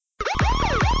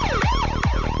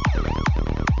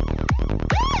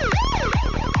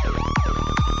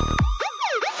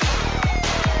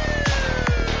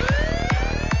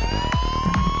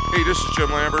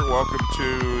Jim Lambert. Welcome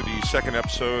to the second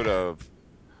episode of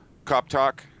Cop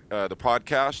Talk, the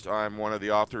podcast. I'm one of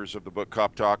the authors of the book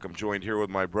Cop Talk. I'm joined here with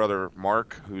my brother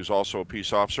Mark, who's also a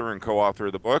peace officer and co-author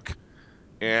of the book,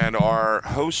 and our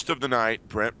host of the night,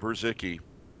 Brent Berzicki.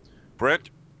 Brent,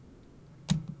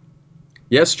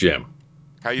 Yes, Jim.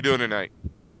 how you doing tonight?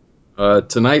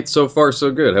 Tonight, so far,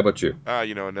 so good. How about you?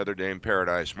 Another day in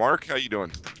paradise. Mark, how you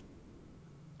doing?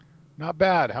 Not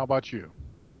bad. How about you?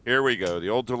 Here we go. The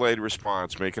old delayed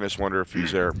response, making us wonder if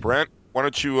he's there. Brent, why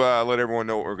don't you let everyone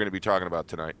know what we're going to be talking about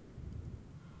tonight?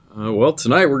 Well,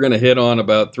 tonight we're going to hit on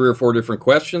about 3 or 4 different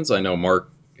questions. I know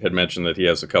Mark had mentioned that he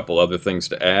has a couple other things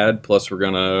to add. Plus, we're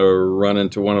going to run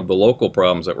into one of the local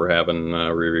problems that we're having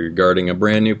regarding a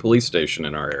brand new police station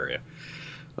in our area.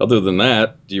 Other than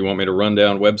that, do you want me to run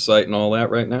down website and all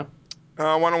that right now?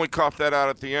 Why don't we cough that out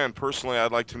at the end? Personally,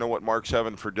 I'd like to know what Mark's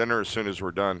having for dinner as soon as we're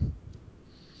done.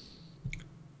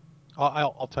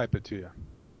 I'll type it to you.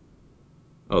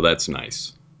 Oh, that's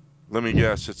nice. Let me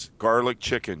guess, it's garlic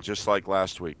chicken, just like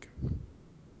last week.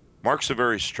 Mark's a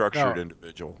very structured No,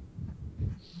 individual.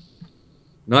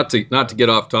 Not to get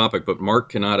off topic, but Mark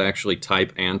cannot actually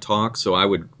type and talk, so I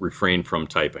would refrain from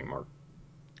typing, Mark.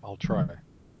 I'll try.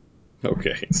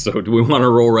 Okay, so do we want to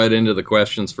roll right into the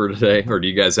questions for today, or do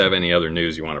you guys have any other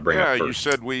news you want to bring Yeah, up you first?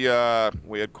 said we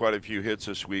had quite a few hits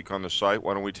this week on the site.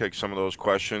 Why don't we take some of those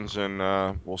questions and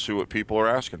we'll see what people are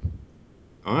asking.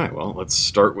 All right, well, let's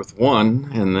start with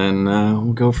one, and then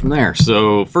we'll go from there.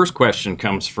 So, first question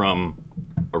comes from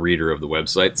a reader of the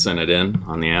website, sent it in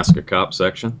on the Ask a Cop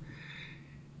section.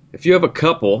 If you have a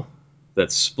couple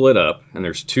that's split up and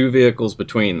there's two vehicles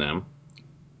between them,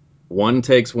 one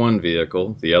takes one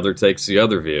vehicle, the other takes the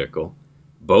other vehicle,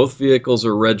 both vehicles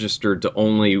are registered to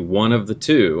only one of the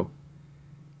two.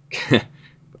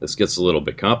 This gets a little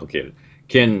bit complicated.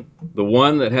 Can the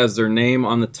one that has their name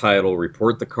on the title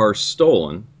report the car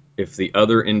stolen if the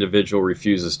other individual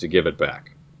refuses to give it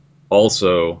back?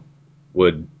 Also,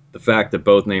 would the fact that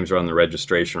both names are on the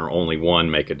registration or only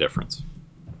one make a difference?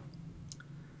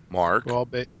 Mark, Well,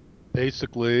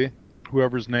 basically,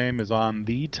 whoever's name is on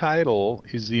the title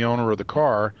is the owner of the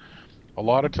car. A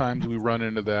lot of times we run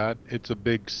into that. It's a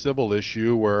big civil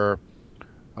issue where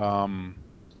um,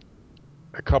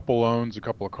 a couple owns a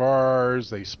couple of cars,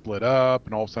 they split up,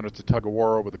 and all of a sudden it's a tug of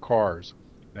war over the cars.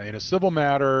 Now, in a civil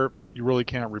matter, you really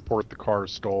can't report the car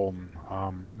stolen.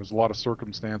 There's a lot of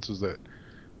circumstances that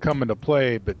come into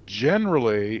play, but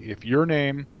generally, if your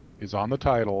name is on the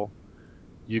title,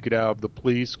 you could have the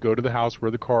police go to the house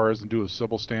where the car is and do a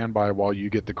civil standby while you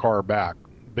get the car back.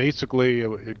 Basically,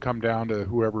 it'd come down to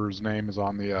whoever's name is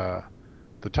on the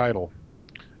title.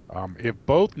 If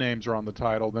both names are on the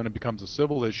title, then it becomes a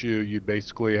civil issue. You'd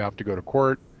basically have to go to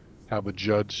court, have a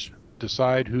judge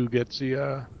decide who gets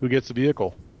the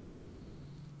vehicle.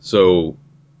 So,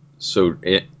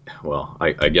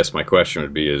 I guess my question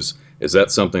would be: is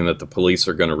that something that the police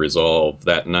are going to resolve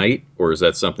that night, or is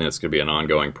that something that's going to be an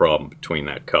ongoing problem between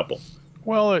that couple?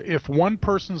 Well, if one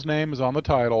person's name is on the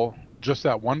title, just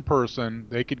that one person,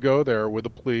 they could go there with the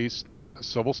police, a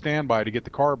civil standby to get the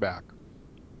car back.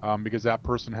 Because that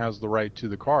person has the right to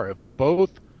the car. If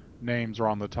both names are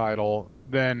on the title,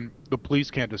 then the police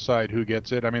can't decide who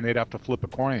gets it. I mean, they'd have to flip a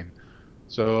coin.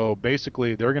 So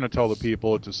basically, they're going to tell the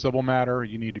people it's a civil matter.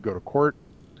 You need to go to court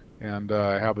and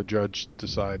have a judge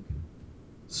decide.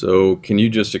 So, can you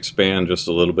just expand just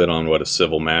a little bit on what a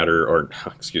civil matter, or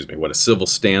excuse me, what a civil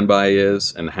standby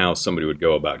is, and how somebody would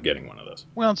go about getting one of those?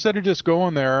 Well, instead of just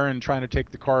going there and trying to take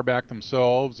the car back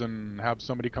themselves and have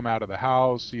somebody come out of the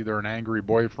house, either an angry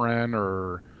boyfriend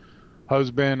or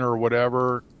husband or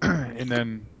whatever, and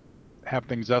then have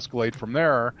things escalate from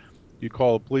there, you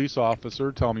call a police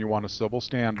officer, tell them you want a civil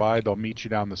standby. They'll meet you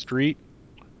down the street.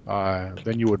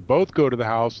 Then you would both go to the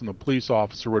house, and the police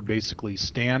officer would basically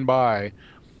stand by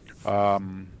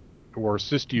um, or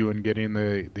assist you in getting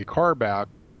the car back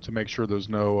to make sure there's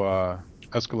no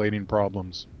escalating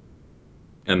problems.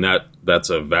 And that's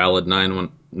a valid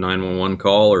 911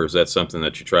 call, or is that something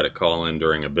that you try to call in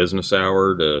during a business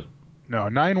hour to? No,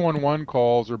 911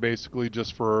 calls are basically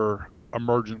just for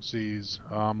emergencies.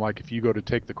 Like if you go to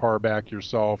take the car back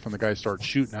yourself and the guy starts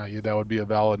shooting at you, that would be a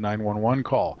valid 911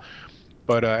 call.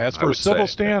 But as I for would civil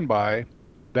say, yeah. standby,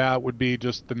 that would be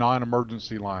just the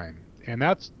non-emergency line. And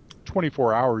that's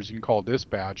 24 hours. You can call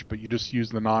dispatch, but you just use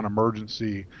the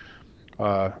non-emergency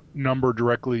number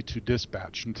directly to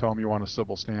dispatch and tell them you want a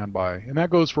civil standby. And that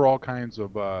goes for all kinds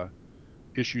of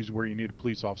issues where you need a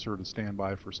police officer to stand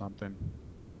by for something.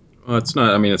 Well, it's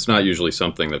not. I mean, it's not usually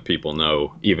something that people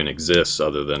know even exists,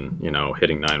 other than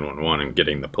hitting 911 and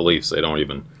getting the police. They don't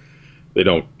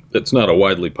it's not a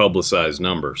widely publicized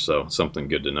number, so something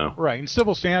good to know. Right, and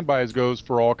civil standbys goes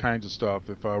for all kinds of stuff.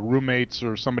 If roommates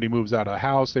or somebody moves out of the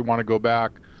house, they want to go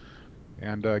back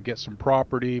and get some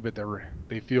property, but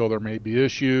they feel there may be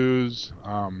issues.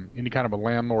 Any kind of a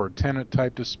landlord-tenant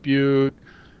type dispute.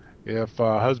 If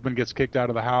a husband gets kicked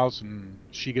out of the house and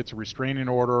she gets a restraining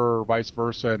order, or vice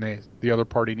versa, and the other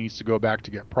party needs to go back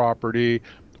to get property,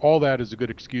 all that is a good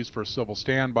excuse for a civil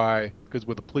standby, because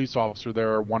with a police officer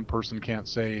there, one person can't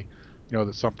say,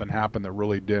 that something happened that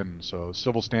really didn't. So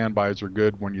civil standbys are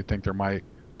good when you think there might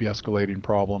be escalating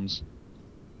problems.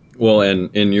 Well, and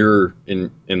in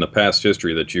the past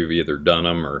history that you've either done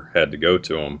them or had to go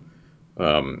to them,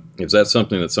 is that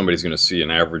something that somebody's going to see an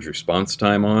average response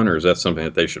time on, or is that something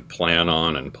that they should plan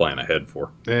on and plan ahead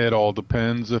for? It all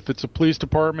depends. If it's a police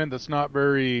department that's not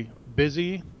very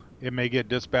busy, it may get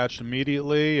dispatched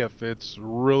immediately. If it's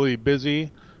really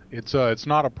busy, it's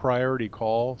not a priority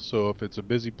call. So if it's a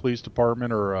busy police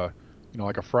department, or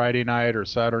like a Friday night or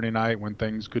Saturday night when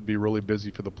things could be really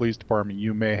busy for the police department,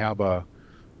 you may have a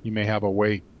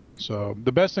wait. So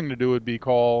the best thing to do would be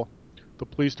call the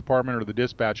police department or the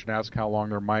dispatch and ask how long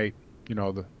there might,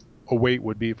 the a wait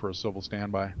would be for a civil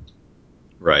standby.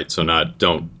 Right. So not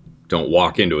don't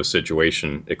walk into a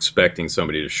situation expecting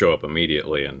somebody to show up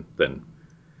immediately and then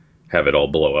have it all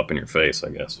blow up in your face, I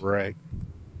guess. Right.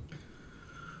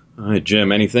 All right,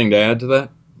 Jim, anything to add to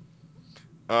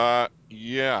that?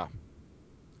 Yeah,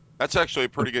 that's actually a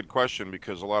pretty good question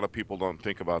because a lot of people don't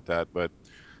think about that. But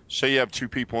say you have two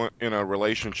people in a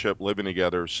relationship living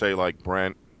together, say like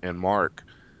Brent and Mark,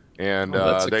 and Oh,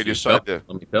 that's a they cute decide couple, to,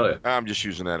 let me tell you. I'm just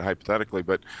using that hypothetically,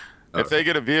 but All if right. they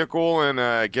get a vehicle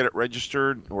and get it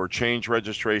registered or change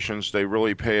registrations, they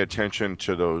really pay attention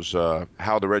to those,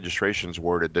 how the registration's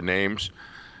worded, the names.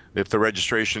 If the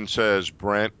registration says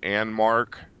Brent and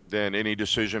Mark, then any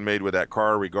decision made with that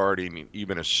car regarding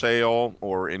even a sale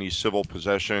or any civil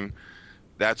possession,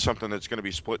 that's something that's going to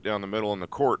be split down the middle in the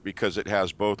court because it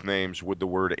has both names with the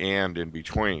word and in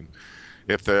between.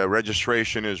 If the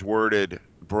registration is worded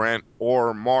Brent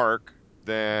or Mark,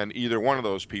 then either one of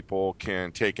those people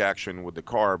can take action with the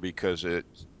car because it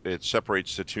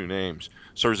separates the two names.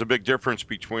 So there's a big difference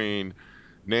between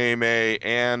name A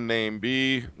and name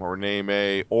B, or name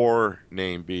A or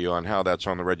name B, on how that's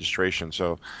on the registration.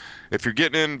 So if you're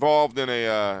getting involved in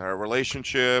a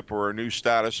relationship or a new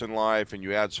status in life and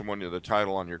you add someone to the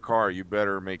title on your car, you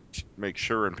better make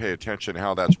sure and pay attention to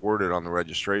how that's worded on the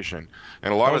registration.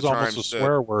 And a That lot of was almost a times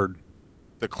swear word.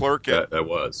 the clerk at That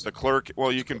was. the clerk,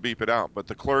 well, you can beep it out, but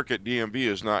the clerk at DMV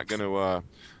is not going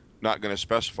to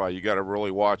specify. You got to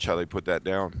really watch how they put that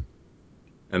down.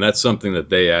 And that's something that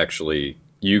they actually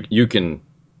you can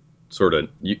sort of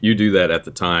you do that at the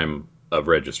time of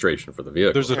registration for the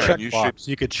vehicle, There's a Yeah, and correct? you should. checkbox.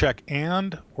 You could check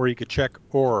and, or you could check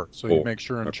or. So you Oh, make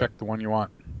sure and okay. check the one you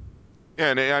want. Yeah,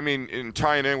 and I mean, in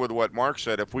tying in with what Mark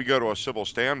said, if we go to a civil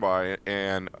standby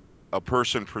and a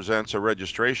person presents a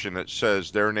registration that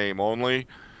says their name only,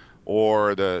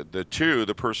 or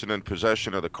the person in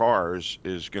possession of the car is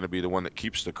going to be the one that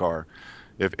keeps the car.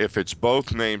 If it's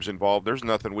both names involved, there's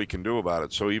nothing we can do about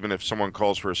it. So even if someone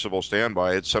calls for a civil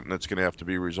standby, it's something that's going to have to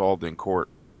be resolved in court.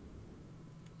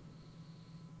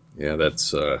 Yeah,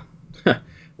 that's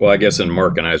well, I guess in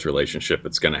Mark and I's relationship,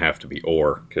 it's going to have to be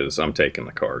or because I'm taking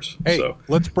the cars. Hey, So,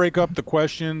 let's break up the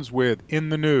questions with in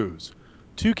the news.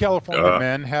 Two California uh,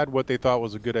 men had what they thought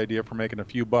was a good idea for making a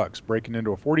few bucks, breaking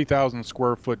into a 40,000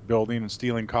 square foot building and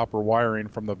stealing copper wiring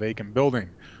from the vacant building.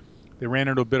 They ran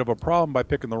into a bit of a problem by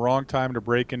picking the wrong time to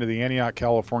break into the Antioch,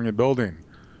 California building.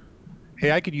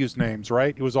 Hey, I could use names,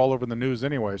 right? It was all over the news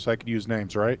anyway, so I could use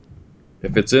names, right?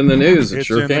 if it's in the news, it It's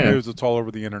sure in the can. news. It's all over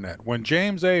the internet. When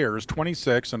James Ayers,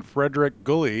 26, and Frederick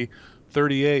Gully,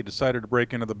 38, decided to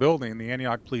break into the building, the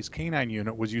Antioch Police Canine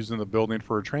Unit was using the building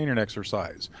for a training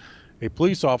exercise. A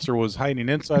police officer was hiding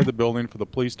inside the building for the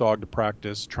police dog to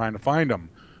practice trying to find him.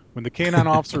 When the canine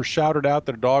officer shouted out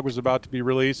that a dog was about to be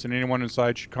released and anyone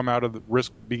inside should come out of the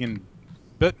risk being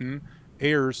bitten,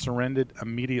 Ayers surrendered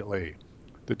immediately.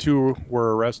 The two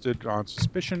were arrested on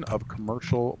suspicion of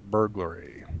commercial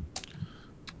burglary.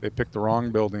 They picked the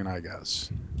wrong building, I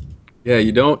guess. Yeah,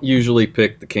 you don't usually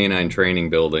pick the canine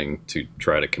training building to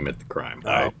try to commit the crime.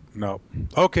 I No, no.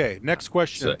 Okay, next say.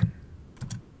 question.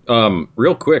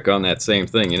 Real quick on that same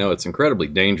thing, it's incredibly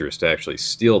dangerous to actually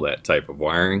steal that type of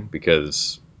wiring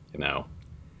because, you know,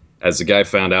 as the guy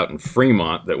found out in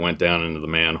Fremont that went down into the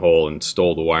manhole and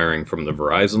stole the wiring from the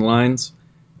Verizon lines,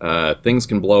 things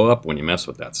can blow up when you mess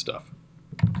with that stuff.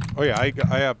 Oh yeah,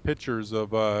 I have pictures of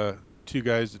two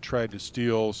guys that tried to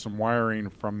steal some wiring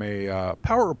from a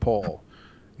power pole,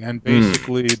 and Mm.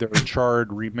 basically their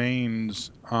charred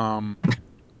remains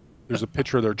There's a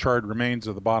picture of their charred remains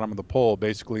at the bottom of the pole,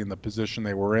 basically in the position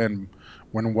they were in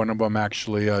when one of them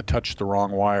actually touched the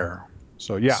wrong wire.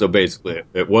 So yeah, So basically,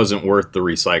 it wasn't worth the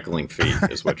recycling fee,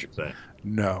 is what you're saying.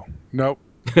 no, nope.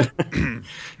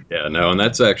 Yeah, no, and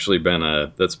that's been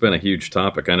a huge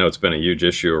topic. I know it's been a huge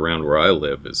issue around where I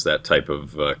live. Is that type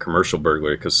of commercial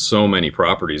burglary because so many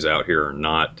properties out here are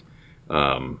not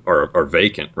are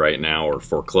vacant right now or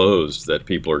foreclosed that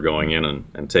people are going in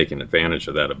and taking advantage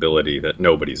of that ability that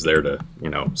nobody's there to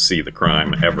see the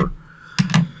crime ever.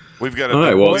 We've got a All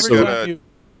right, Well, well, we've every got so time a. you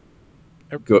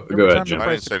go every ahead, time the Jim. I didn't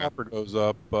price of say that. copper goes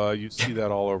up, you see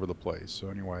that all over the place. So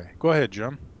anyway, go ahead,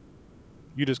 Jim.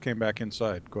 You just came back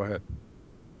inside. Go ahead.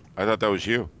 I thought that was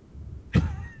you.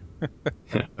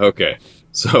 Okay,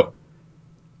 so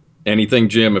anything,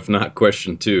 Jim? If not,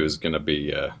 question two is going to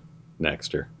be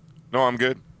next here. No, I'm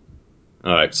good.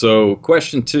 All right, so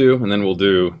question two, and then we'll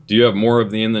do. Do you have more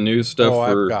of the in the news stuff Oh,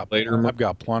 for later, Mark? I've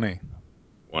got plenty.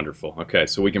 Wonderful. Okay,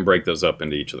 so we can break those up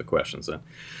into each of the questions then.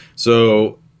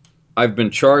 So I've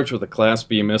been charged with a Class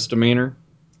B misdemeanor,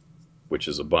 which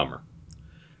is a bummer.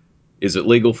 Is it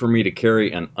legal for me to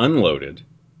carry an unloaded,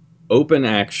 open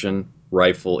action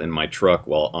rifle in my truck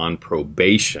while on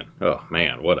probation? Oh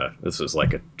man, this is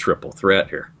like a triple threat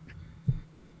here.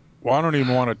 Well, I don't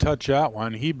even want to touch that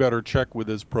one. He better check with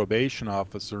his probation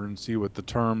officer and see what the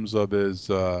terms of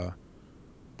his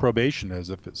probation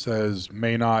is. If it says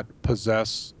may not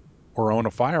possess or own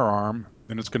a firearm,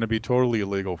 then it's going to be totally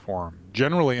illegal for him.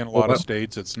 Generally, in a Oh, lot of well,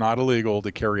 states, it's not illegal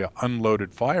to carry an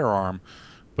unloaded firearm.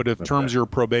 But if okay. terms of your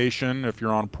probation, if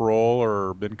you're on parole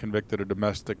or been convicted of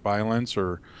domestic violence,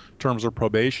 or terms of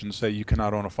probation say you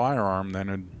cannot own a firearm, then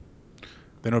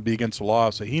it would be against the law.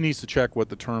 So he needs to check what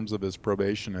the terms of his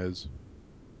probation is.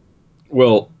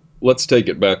 Well, let's take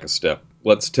it back a step.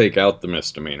 Let's take out the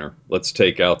misdemeanor. Let's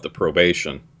take out the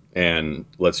probation. And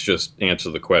let's just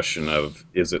answer the question of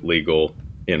is it legal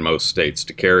in most states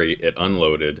to carry it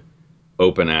unloaded,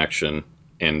 open action,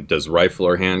 and does rifle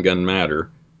or handgun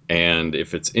matter? And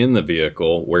if it's in the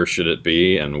vehicle, where should it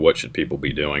be and what should people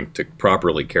be doing to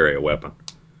properly carry a weapon?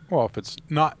 Well, if it's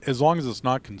not, as long as it's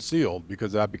not concealed,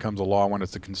 because that becomes a law when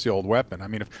it's a concealed weapon. I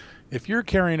mean, if you're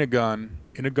carrying a gun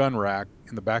in a gun rack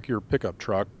in the back of your pickup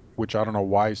truck, which I don't know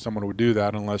why someone would do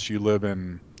that unless you live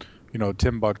in,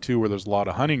 Timbuktu where there's a lot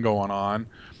of hunting going on.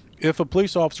 If a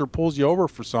police officer pulls you over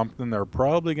for something, they're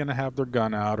probably going to have their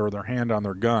gun out or their hand on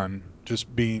their gun,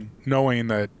 just being knowing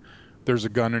that there's a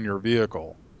gun in your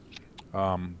vehicle.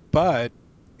 But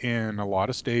in a lot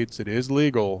of states, it is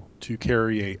legal to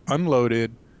carry a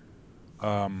unloaded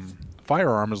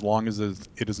firearm as long as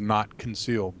it is not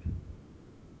concealed.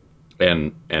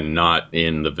 And not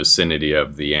in the vicinity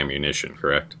of the ammunition,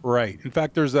 correct? Right. In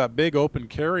fact, there's that big open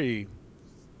carry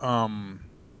um,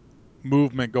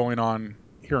 movement going on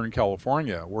here in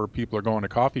California where people are going to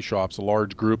coffee shops. A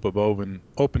large group of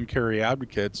open carry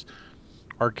advocates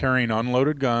are carrying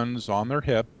unloaded guns on their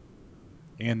hip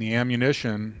and the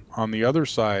ammunition on the other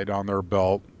side on their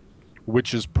belt,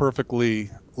 which is perfectly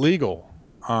legal.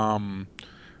 Um,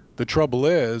 The trouble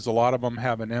is, a lot of them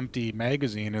have an empty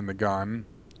magazine in the gun,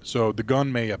 so the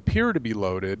gun may appear to be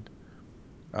loaded.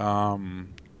 Um,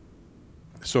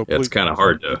 so It's police, kind of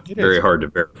it very is, hard to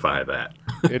verify that.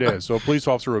 it is. So a police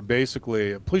officer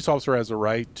has a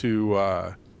right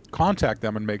to contact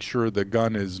them and make sure the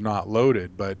gun is not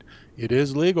loaded. But it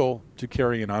is legal to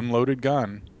carry an unloaded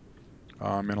gun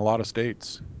in a lot of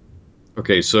states.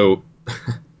 Okay, so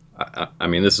I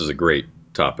mean, this is a great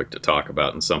topic to talk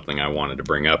about, and something I wanted to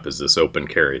bring up is this open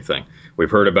carry thing.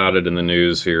 We've heard about it in the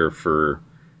news here for,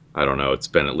 I don't know, it's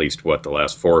been at least what, the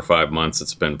last 4 or 5 months.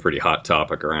 It's been a pretty hot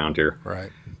topic around here.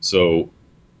 Right. So,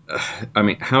 I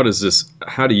mean, how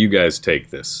do you guys take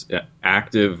this?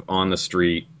 Active on the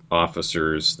street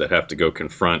officers that have to go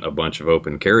confront a bunch of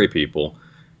open carry people.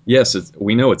 Yes,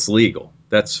 we know it's legal.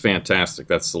 That's fantastic.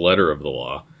 That's the letter of the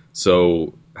law.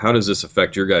 So, how does this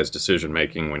affect your guys' decision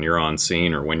making when you're on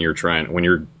scene or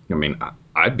I mean,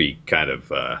 I'd be kind of,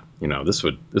 this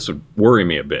would worry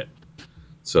me a bit.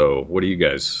 So, what do you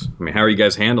guys, I mean, how are you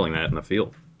guys handling that in the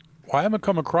field? Well, I haven't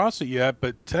come across it yet,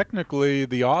 but technically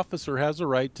the officer has a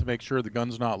right to make sure the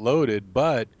gun's not loaded,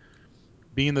 but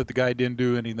being that the guy didn't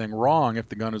do anything wrong, if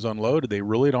the gun is unloaded, they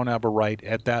really don't have a right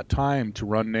at that time to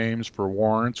run names for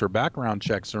warrants or background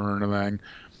checks or anything,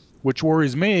 which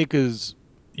worries me because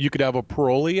you could have a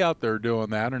parolee out there doing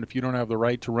that. And if you don't have the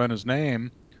right to run his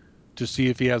name to see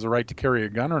if he has a right to carry a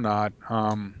gun or not,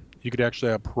 you could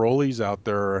actually have parolees out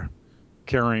there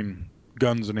carrying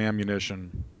guns and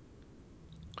ammunition.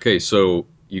 Okay, so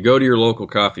you go to your local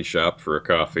coffee shop for a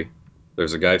coffee.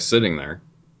 There's a guy sitting there.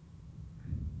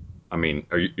 I mean,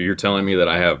 you're telling me that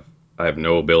I have I have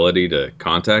no ability to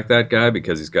contact that guy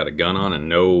because he's got a gun on and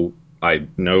no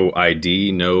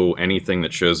ID, no anything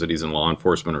that shows that he's in law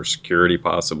enforcement or security,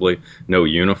 possibly no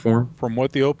uniform. From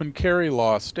what the open carry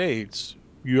law states,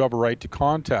 you have a right to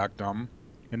contact him.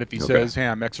 And if he Okay. says, hey,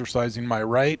 I'm exercising my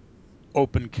right,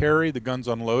 open carry, the gun's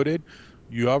unloaded,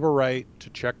 you have a right to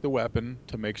check the weapon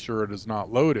to make sure it is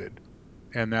not loaded.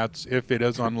 And that's if it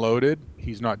is unloaded,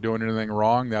 he's not doing anything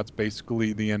wrong. That's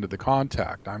basically the end of the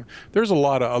contact. There's a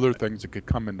lot of other things that could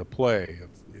come into play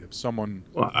if someone.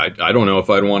 Well, I don't know if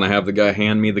I'd want to have the guy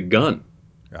hand me the gun.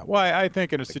 Yeah, well, I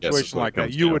think in a I guess is situation what it like that,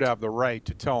 comes you down would to. have the right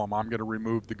to tell him, I'm going to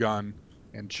remove the gun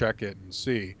and check it and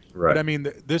see. But I Right. mean,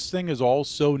 this thing is all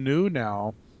so new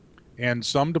now, and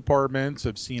some departments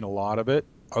have seen a lot of it.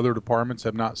 Other departments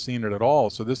have not seen it at all.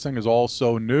 So this thing is all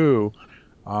so new.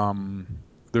 Um,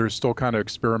 they're still kind of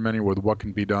experimenting with what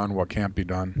can be done, what can't be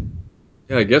done.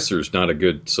 Yeah, I guess there's not a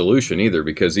good solution either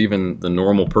because even the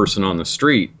normal person on the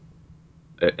street,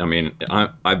 I mean,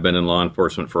 I've been in law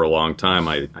enforcement for a long time.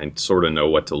 I sort of know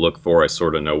what to look for. I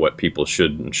sort of know what people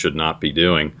should and should not be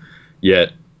doing.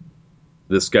 Yet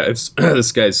this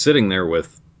guy's sitting there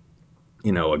with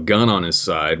a gun on his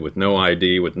side with no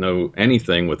ID, with no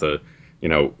anything, with a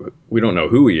we don't know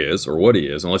who he is or what he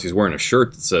is unless he's wearing a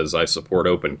shirt that says I support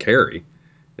open carry.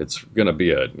 It's going to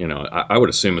be I would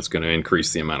assume it's going to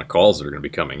increase the amount of calls that are going to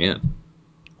be coming in.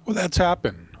 Well, that's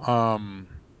happened.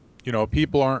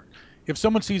 People aren't. If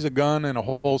someone sees a gun and a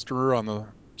holster on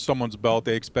someone's belt,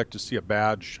 they expect to see a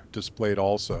badge displayed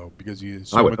also because you I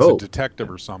assume would it's a hope. detective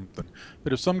Yeah. or something.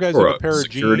 But if some guy's Or in a a pair of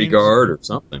security jeans, guard or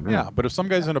something. Yeah. yeah. But if some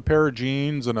guy's in a pair of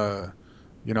jeans and a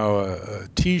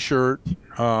t-shirt,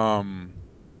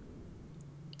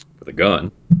 With a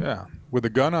gun. yeah, with a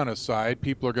gun on his side,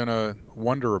 people are going to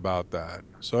wonder about that.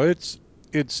 So it's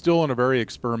still in a very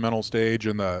experimental stage,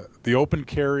 and the open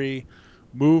carry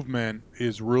movement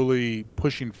is really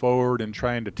pushing forward and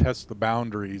trying to test the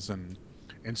boundaries and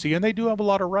see. And they do have a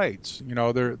lot of rights.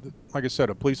 They're like I said,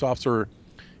 a police officer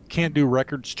can't do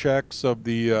records checks of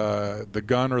the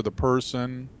gun or the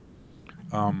person,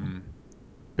 um,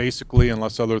 basically,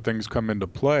 unless other things come into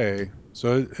play.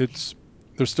 So there's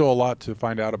still a lot to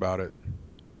find out about it.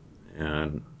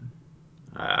 And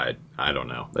I don't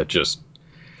know. That just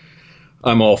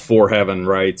I'm all for having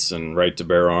rights and right to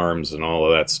bear arms and all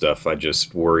of that stuff. I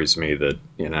just worries me that,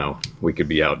 we could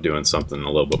be out doing something a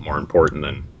little bit more important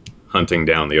than hunting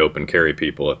down the open carry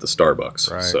people at the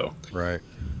Starbucks. Right, right.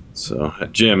 So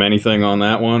Jim, anything on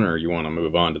that one, or you want to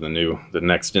move on to the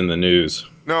next in the news?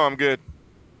 No, I'm good.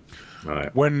 All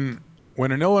right.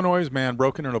 When an Illinois man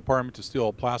broke into an apartment to steal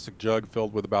a plastic jug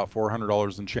filled with about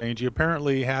 $400 in change, he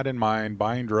apparently had in mind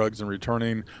buying drugs and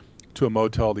returning to a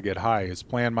motel to get high. His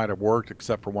plan might have worked,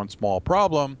 except for one small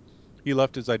problem. He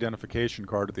left his identification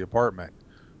card at the apartment.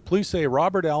 Police say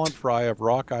Robert Allen Fry of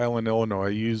Rock Island, Illinois,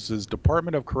 used his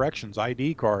Department of Corrections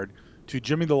ID card to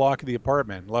jimmy the lock of the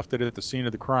apartment and left it at the scene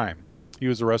of the crime. He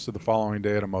was arrested the following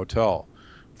day at a motel.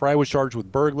 Fry was charged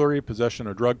with burglary, possession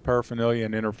of drug paraphernalia,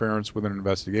 and interference with an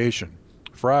investigation.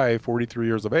 Fry, 43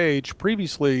 years of age,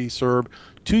 previously served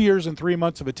 2 years and 3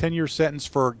 months of a 10-year sentence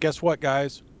for, guess what,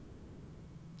 guys?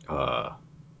 Uh,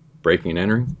 Breaking and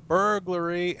entering.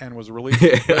 Burglary, and was released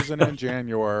from prison in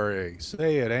January.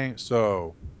 Say it ain't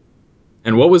so.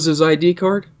 And what was his ID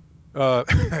card? Uh,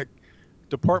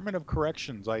 Department of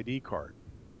Corrections ID card.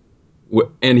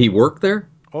 And he worked there?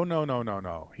 Oh no, no, no,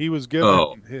 no. Oh. He was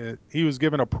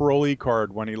given a parolee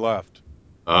card when he left.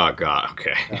 Oh God.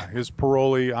 Okay. Yeah, his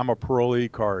parolee. I'm a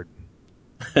parolee card,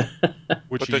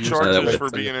 which But he the used to That charges get would. for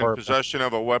into the being in apartment. possession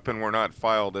of a weapon were not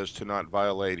filed as to not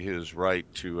violate his right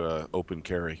to open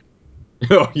carry.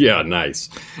 Oh yeah. Nice.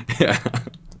 Yeah.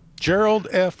 Gerald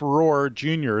F. Rohr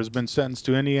Jr. has been sentenced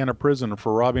to Indiana prison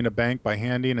for robbing a bank by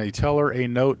handing a teller a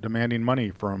note demanding money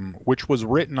from which was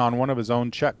written on one of his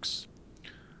own checks.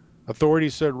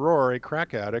 Authorities said Rohr, a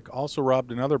crack addict, also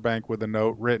robbed another bank with a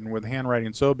note written with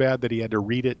handwriting so bad that he had to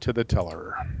read it to the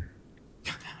teller.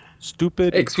 Hey,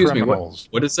 Stupid excuse me. What criminals.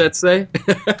 what does that say?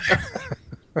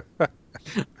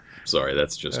 Sorry,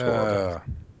 that's just horrible.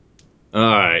 Uh, All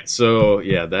right. So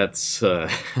yeah, that's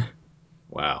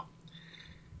wow.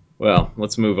 Well,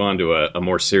 let's move on to a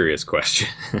more serious question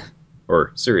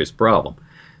or serious problem.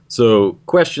 So,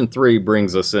 question three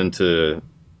brings us into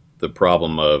the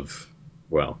problem of,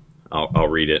 well, I'll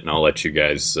read it and I'll let you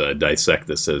guys dissect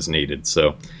this as needed.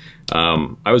 So,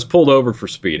 I was pulled over for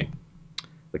speeding.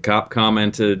 The cop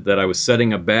commented that I was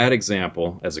setting a bad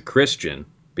example as a Christian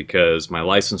because my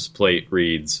license plate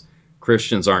reads,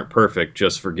 Christians aren't perfect,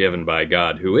 just forgiven by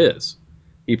God who is.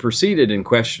 He proceeded in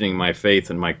questioning my faith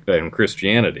in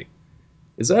Christianity.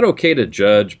 Is that okay to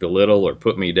judge, belittle, or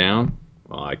put me down?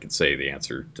 Well, I could say the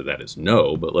answer to that is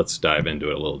no, but let's dive into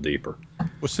it a little deeper.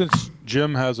 Well, since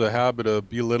Jim has a habit of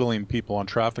belittling people on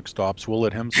traffic stops, we'll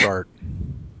let him start.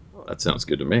 Well, that sounds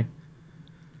good to me.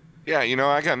 Yeah,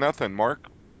 I got nothing, Mark.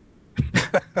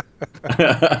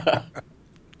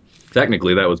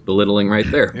 Technically, that was belittling right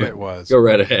there, but It was. go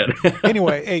right ahead.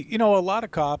 Anyway, hey, a lot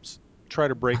of cops try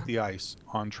to break the ice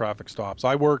on traffic stops.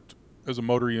 I worked as a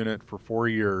motor unit for 4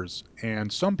 years,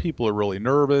 and some people are really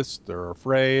nervous, they're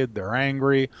afraid, they're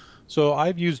angry. So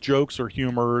I've used jokes or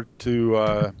humor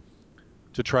to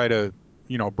try to,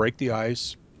 break the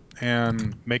ice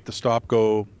and make the stop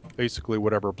go basically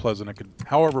however pleasant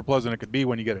it could be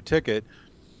when you get a ticket.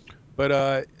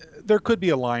 But there could be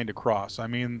a line to cross. I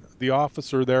mean, the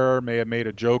officer there may have made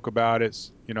a joke about it,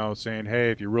 saying,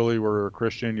 "Hey, if you really were a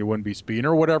Christian, you wouldn't be speeding,"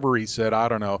 or whatever he said. I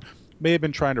don't know. May have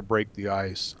been trying to break the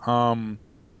ice.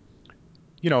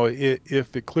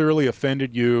 If it clearly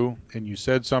offended you and you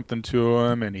said something to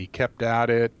him and he kept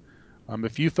at it,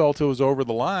 if you felt it was over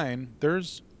the line,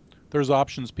 there's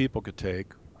options people could take.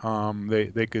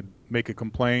 They could make a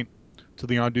complaint to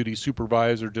the on-duty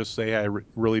supervisor, just say, "I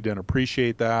really didn't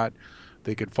appreciate that."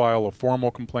 They could file a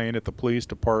formal complaint at the police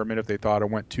department if they thought it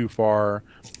went too far.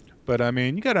 But I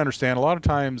mean, you got to understand, a lot of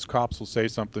times cops will say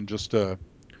something just to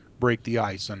break the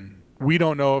ice, and we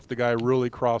don't know if the guy really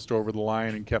crossed over the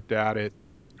line and kept at it.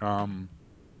 Um,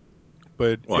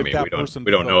 but Well, I if mean, that person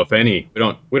we don't felt know if any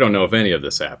we don't know if any of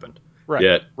this happened right,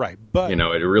 yet. right, but It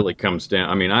really comes down.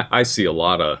 I mean, I see a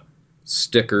lot of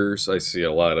stickers, I see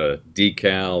a lot of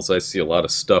decals, I see a lot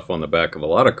of stuff on the back of a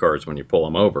lot of cars when you pull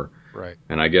them over. right.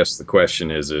 And I guess the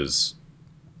question is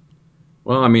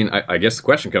well, I mean, I guess the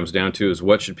question comes down to is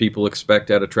what should people expect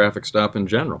at a traffic stop in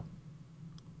general?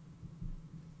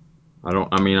 I don't.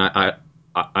 I mean, I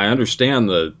understand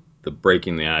the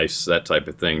breaking the ice, that type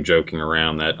of thing, joking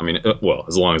around. That I mean, well,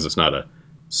 as long as it's not a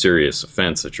serious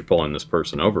offense that you're pulling this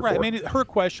person over Right. I for. mean, her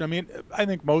question, I mean, I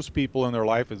think most people in their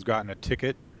life has gotten a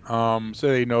ticket. So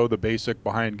they know the basic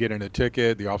behind getting a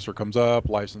ticket. The officer comes up,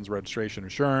 license, registration,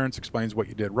 insurance, explains what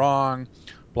you did wrong,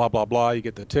 blah, blah, blah. You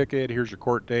get the ticket. Here's your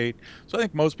court date. So I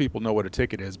think most people know what a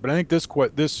ticket is. But I think this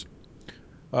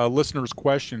listener's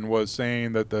question was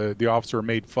saying that the officer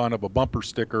made fun of a bumper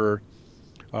sticker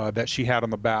that she had on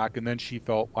the back, and then she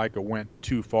felt like it went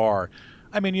too far.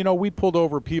 I mean, we pulled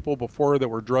over people before that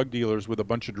were drug dealers with a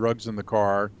bunch of drugs in the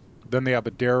car. Then they have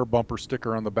a dare bumper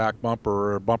sticker on the back bumper,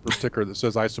 or a bumper sticker that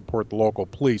says, "I support the local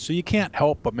police." So you can't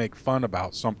help but make fun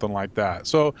about something like that.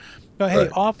 So, hey, Right.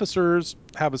 officers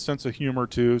have a sense of humor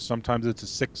too. Sometimes it's a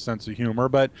sick sense of humor,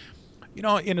 but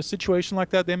in a situation like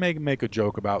that, they may make a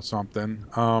joke about something.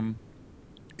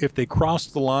 If they cross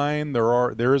the line,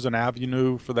 there is an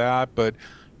avenue for that, but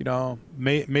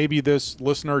maybe this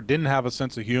listener didn't have a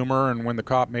sense of humor, and when the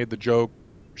cop made the joke,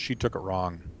 she took it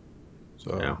wrong.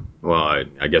 Yeah. So, Well,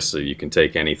 I guess you can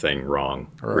take anything wrong,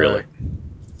 all really. right.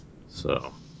 So,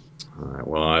 all right.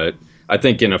 Well, I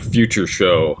think in a future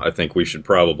show, I think we should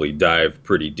probably dive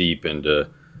pretty deep into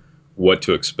what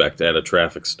to expect at a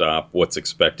traffic stop, what's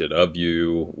expected of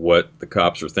you, what the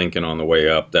cops are thinking on the way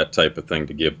up, that type of thing,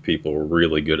 to give people a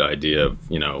really good idea of,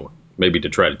 maybe to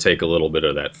try to take a little bit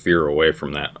of that fear away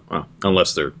from that. Well,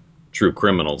 unless they're true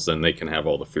criminals, then they can have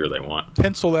all the fear they want.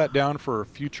 Pencil that down for a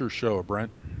future show,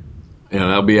 Brent. Yeah,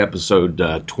 that'll be episode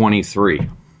 23.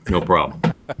 No problem.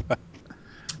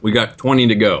 We got 20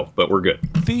 to go, but we're good.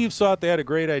 Thieves thought they had a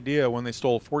great idea when they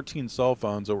stole 14 cell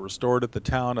phones that were stored at the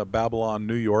town of Babylon,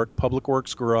 New York, Public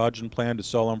Works garage, and planned to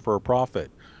sell them for a profit.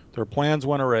 Their plans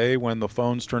went awry when the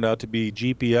phones turned out to be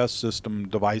GPS system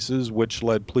devices, which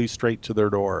led police straight to their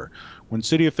door. When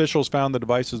city officials found the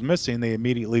devices missing, they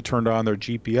immediately turned on their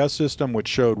GPS system, which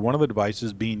showed one of the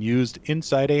devices being used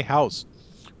inside a house.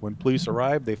 When police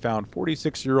arrived, they found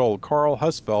 46-year-old Carl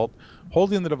Husfeldt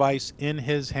holding the device in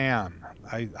his hand.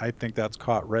 I think that's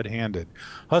caught red-handed.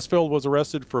 Husfeldt was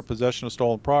arrested for possession of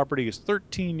stolen property. His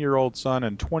 13-year-old son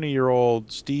and 20-year-old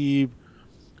Steve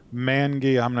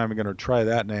Mangi, I'm not even going to try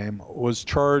that name, was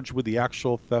charged with the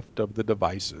actual theft of the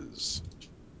devices.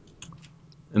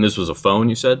 And this was a phone,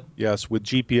 you said? Yes, with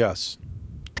GPS.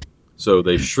 So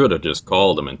they should have just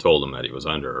called him and told him that he was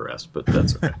under arrest, but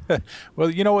that's okay.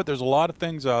 Well, you know what? There's a lot of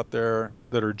things out there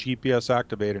that are GPS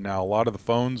activated now, a lot of the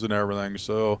phones and everything.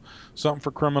 So, something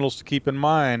for criminals to keep in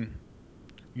mind.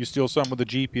 You steal something with a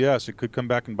GPS, it could come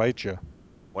back and bite you.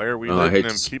 Why are we Well, I letting hate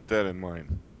them to. keep that in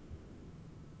mind?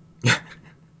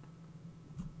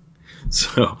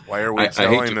 So Why are we I hate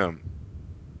telling to.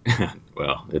 them?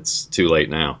 Well, it's too late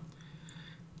now.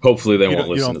 Hopefully, they You won't don't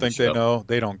you listen don't to the think they show. know?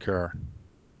 They don't care.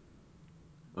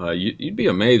 You'd be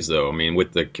amazed, though. I mean,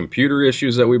 with the computer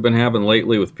issues that we've been having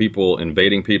lately, with people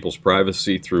invading people's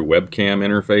privacy through webcam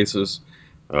interfaces,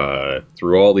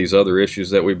 through all these other issues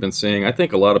that we've been seeing, I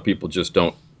think a lot of people just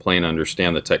don't plain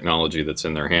understand the technology that's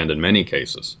in their hand in many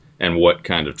cases and what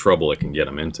kind of trouble it can get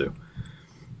them into.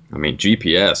 I mean,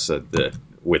 GPS,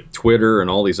 with Twitter and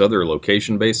all these other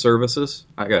location based services,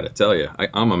 I got to tell you,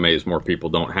 I'm amazed more people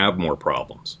don't have more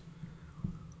problems.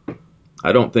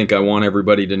 I don't think I want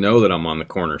everybody to know that I'm on the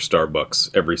corner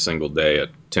Starbucks every single day at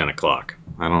 10 o'clock.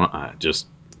 I don't, I just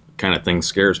kind of thing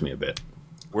scares me a bit.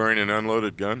 Wearing an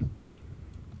unloaded gun?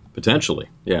 Potentially.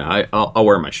 Yeah, I'll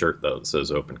wear my shirt, though, that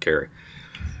says open carry.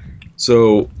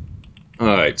 So, all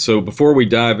right. So before we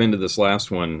dive into this last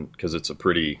one, because it's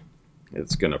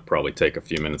going to probably take a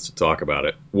few minutes to talk about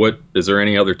it. Is there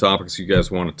any other topics you guys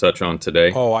want to touch on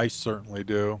today? Oh, I certainly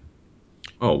do.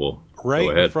 Oh, well, go Right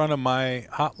in ahead. front of my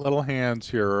hot little hands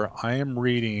here, I am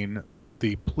reading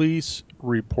the police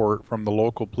report from the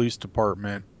local police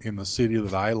department in the city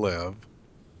that I live.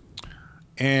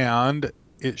 And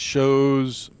it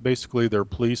shows basically their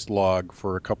police log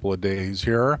for a couple of days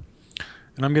here.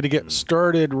 And I'm going to get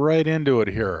started right into it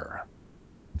here.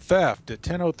 Theft at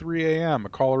 10:03 a.m. A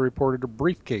caller reported a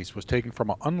briefcase was taken from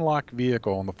an unlocked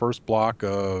vehicle in the first block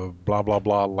of blah blah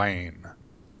blah lane.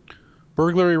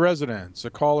 Burglary residence. A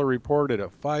caller reported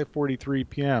at 5:43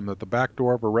 p.m. that the back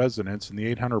door of a residence in the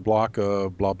 800 block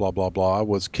of blah blah blah blah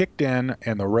was kicked in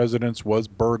and the residence was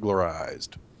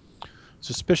burglarized.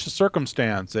 Suspicious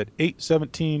circumstance. At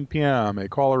 8:17 p.m., a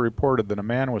caller reported that a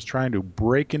man was trying to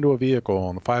break into a vehicle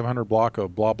in the 500 block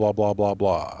of blah blah blah blah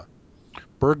blah.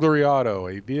 Burglary auto.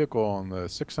 A vehicle in the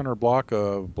 600 block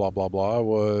of blah blah blah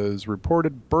was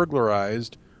reported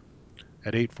burglarized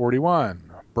at 8:41.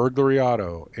 Burglary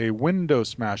auto. A window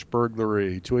smash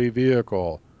burglary to a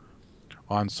vehicle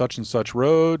on such and such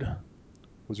road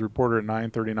was reported at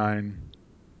 9:39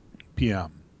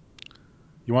 p.m.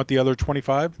 You want the other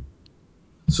 25?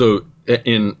 So,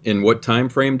 in what time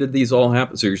frame did these all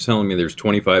happen? So you're telling me there's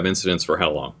 25 incidents for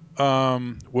how long?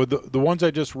 Well, the ones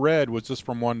I just read was just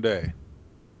from one day.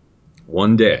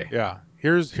 One day. Yeah.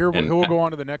 Here And we'll go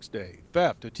on to the next day.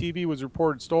 Theft. A TV was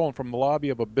reported stolen from the lobby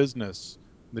of a business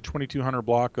in the 2200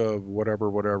 block of whatever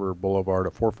Boulevard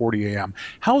at 4:40 a.m.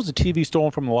 How is a TV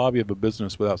stolen from the lobby of a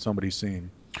business without somebody seeing?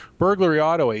 Burglary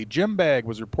auto. A gym bag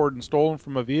was reported stolen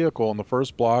from a vehicle in the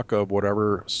first block of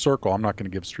whatever circle. I'm not going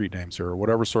to give street names here.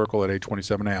 Whatever circle at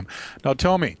 8:27 a.m. Now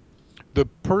tell me, the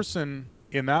person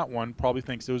in that one probably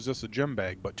thinks it was just a gym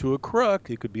bag, but to a crook,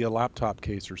 it could be a laptop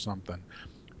case or something.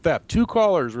 Theft. Two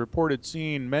callers reported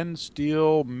seeing men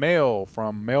steal mail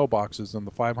from mailboxes in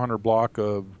the 500 block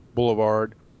of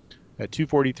Boulevard at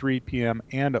 2:43 p.m.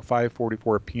 and at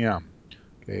 5:44 p.m.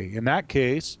 Okay, in that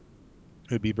case,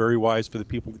 it would be very wise for the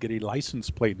people to get a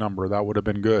license plate number. That would have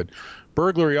been good.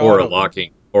 Burglary or a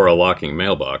auto. locking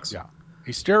mailbox. Yeah.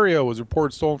 A stereo was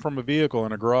reported stolen from a vehicle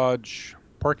in a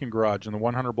parking garage in the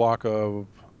 100 block of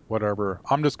whatever.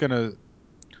 I'm just going to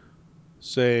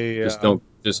say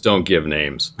Just don't give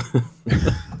names.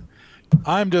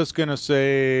 I'm just going to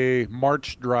say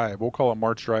March Drive. We'll call it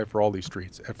March Drive for all these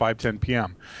streets at 5:10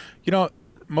 p.m. You know,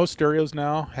 most stereos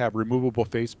now have removable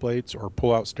faceplates or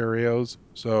pull-out stereos,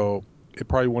 so it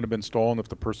probably wouldn't have been stolen if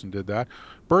the person did that.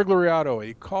 Burglary auto.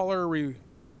 A caller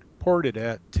reported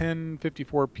at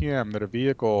 10:54 p.m. that a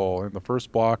vehicle in the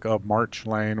first block of March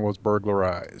Lane was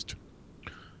burglarized.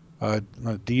 A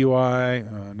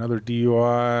DUI, another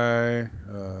DUI.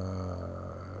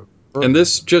 And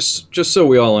this, just so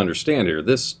we all understand here,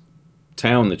 this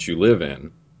town that you live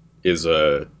in is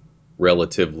a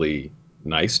relatively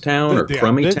nice town or Yeah,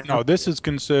 crummy town, no, this is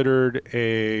considered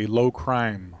a low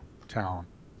crime town.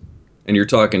 and you're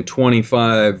talking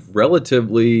 25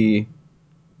 relatively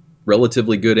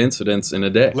good incidents in a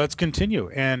day. Let's continue.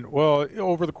 And well,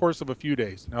 over the course of a few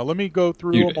days. Now, let me go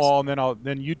through Few them days. all, and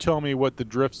then you tell me what the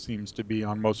drift seems to be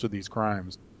on most of these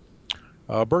crimes.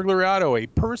 Burglary auto. A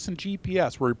purse and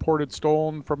GPS were reported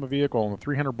stolen from a vehicle in the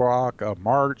 300 block of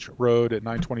March Road at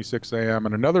 9:26 a.m.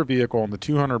 and another vehicle in the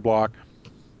 200 block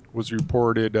was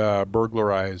reported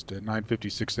burglarized at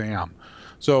 9:56 a.m.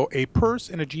 So a purse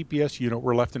and a GPS unit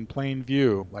were left in plain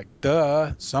view. Like,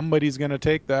 duh, somebody's going to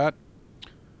take that.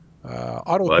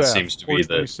 Auto Well, that theft, seems to be the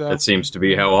 427. that seems to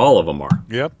be how all of them are.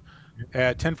 Yep.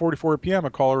 At 10:44 p.m., a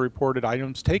caller reported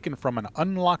items taken from an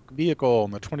unlocked vehicle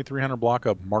in the 2300 block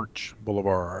of March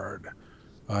Boulevard.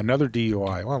 Another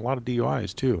DUI. Well, a lot of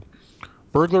DUIs too.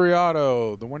 Burglary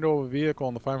auto. The window of a vehicle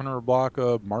in the 500 block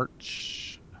of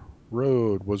March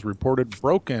Road was reported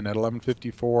broken at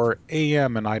 11:54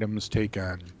 a.m. and items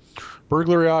taken.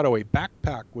 Burglary auto. A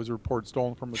backpack was reported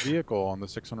stolen from a vehicle on the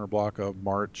 600 block of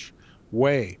March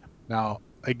way. Now,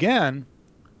 again,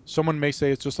 someone may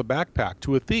say it's just a backpack.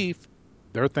 To a thief,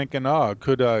 they're thinking, oh, it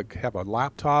could have a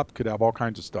laptop, could have all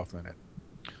kinds of stuff in it.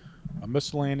 A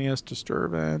miscellaneous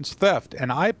disturbance, theft. An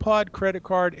iPod, credit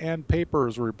card, and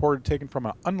papers were reported taken from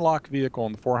an unlocked vehicle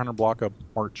on the 400 block of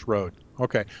March Road.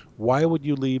 Okay, why would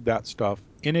you leave that stuff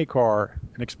in a car,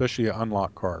 and especially an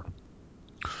unlocked car?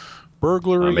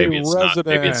 Burglary Maybe it's not.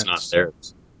 Maybe it's not residence.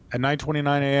 theirs. At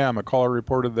 9:29 a.m., a caller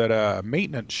reported that a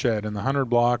maintenance shed in the 100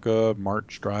 block of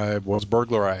March Drive was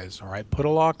burglarized. All right, put a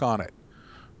lock on it.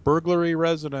 Burglary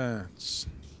residence.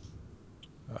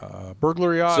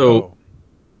 Burglary So, auto.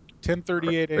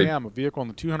 10:38 right, a.m., a vehicle on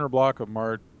the 200 block of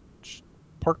March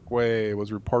Parkway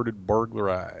was reported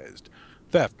burglarized.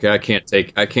 Theft. okay,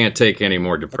 I can't take any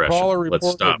more A depression. caller Let's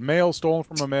reported stop. mail stolen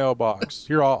from a mailbox.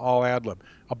 Here, I'll ad lib.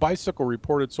 A bicycle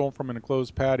reported stolen from an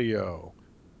enclosed patio.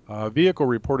 A vehicle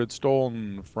reported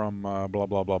stolen from blah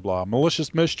blah blah blah.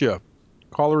 Malicious mischief.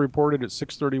 Caller reported at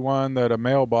 6:31 that a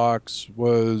mailbox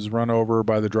was run over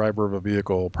by the driver of a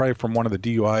vehicle, probably from one of the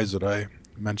DUIs that I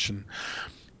mentioned.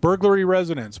 Burglary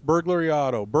residence, burglary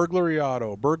auto, burglary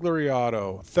auto, burglary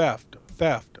auto, theft,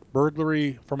 theft,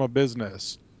 burglary from a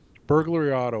business,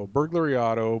 burglary auto, burglary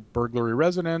auto, burglary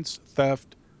residence,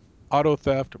 theft, auto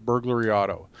theft, burglary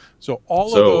auto. So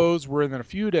all of So, those were in a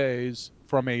few days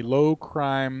from a low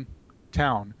crime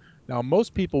town. Now,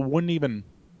 most people wouldn't even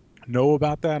know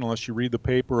about that unless you read the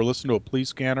paper or listen to a police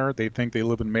scanner. They think they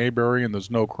live in Mayberry and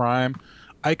there's no crime.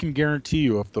 I can guarantee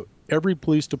you, if every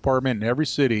police department in every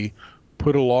city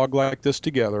put a log like this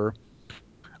together,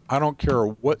 I don't care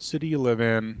what city you live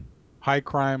in, high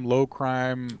crime, low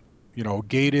crime,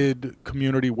 gated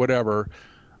community, whatever.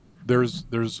 There's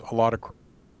a lot of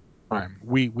crime.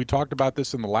 We talked about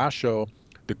this in the last show.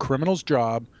 The criminal's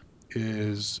job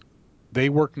is they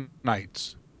work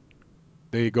nights.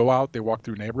 They go out, they walk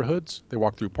through neighborhoods, they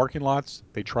walk through parking lots,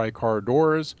 they try car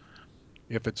doors.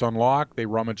 If it's unlocked, they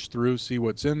rummage through, see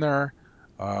what's in there.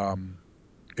 Um,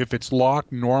 if it's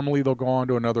locked, normally they'll go on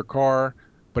to another car.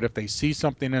 But if they see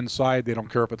something inside, they don't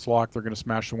care if it's locked, they're going to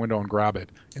smash the window and grab it.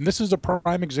 And this is a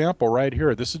prime example right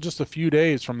here. This is just a few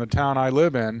days from the town I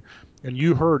live in. And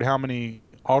you heard how many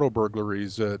auto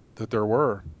burglaries that there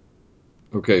were.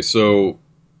 okay, so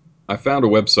I found a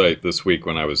website this week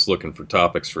when I was looking for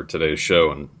topics for today's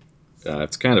show, and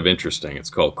it's kind of interesting. It's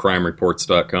called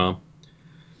crimereports.com.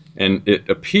 And it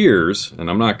appears, and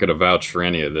I'm not going to vouch for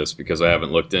any of this because I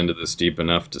haven't looked into this deep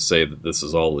enough to say that this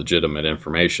is all legitimate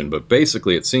information, but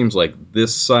basically it seems like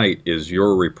this site is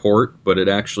your report, but it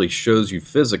actually shows you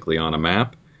physically on a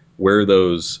map where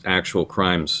those actual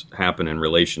crimes happen in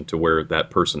relation to where that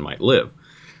person might live.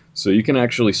 So you can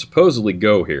actually supposedly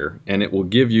go here and it will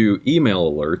give you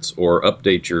email alerts or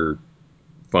update your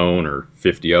phone or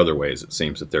 50 other ways it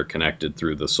seems that they're connected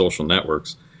through the social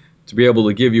networks to be able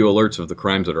to give you alerts of the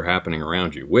crimes that are happening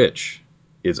around you, which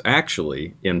is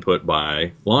actually input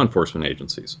by law enforcement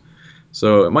agencies.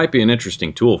 So it might be an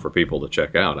interesting tool for people to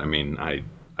check out. I mean, I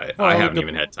Well, haven't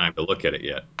even had time to look at it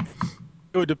yet.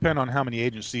 it would depend on how many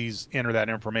agencies enter that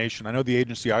information. I know the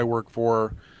agency I work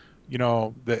for,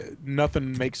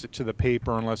 nothing makes it to the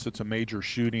paper unless it's a major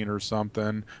shooting or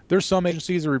something. There's some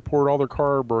agencies that report all their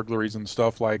car burglaries and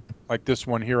stuff like this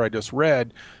one here I just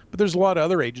read, but there's a lot of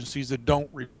other agencies that don't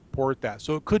report that.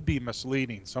 So it could be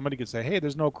misleading. Somebody could say, "Hey,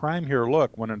 there's no crime here,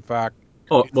 look," when in fact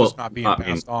Oh, it's just well, not being I mean,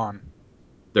 passed on.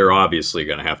 they're obviously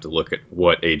going to have to look at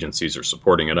what agencies are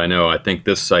supporting it. I know. I think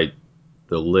this site,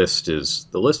 the list is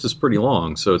pretty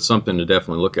long, so it's something to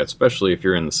definitely look at, especially if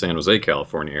you're in the San Jose,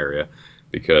 California area,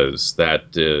 because that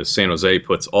San Jose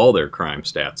puts all their crime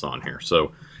stats on here.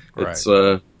 So Right.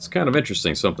 it's kind of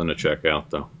interesting, something to check out,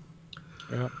 though.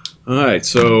 Yeah. All right,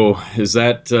 so is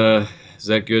that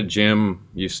good, Jim?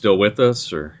 You still with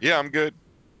us, or? Yeah, I'm good.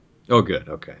 Oh, good.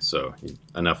 Okay, so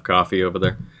enough coffee over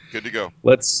there. Good to go.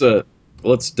 Let's uh,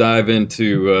 let's dive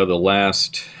into the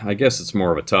last. I guess it's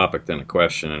more of a topic than a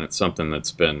question, and it's something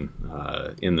that's been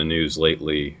in the news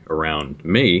lately around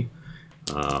me,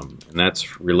 and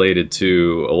that's related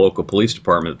to a local police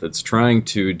department that's trying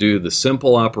to do the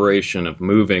simple operation of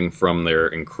moving from their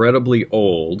incredibly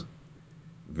old,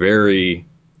 very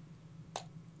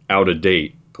out of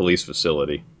date police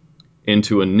facility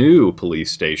into a new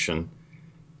police station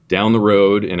down the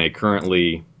road in a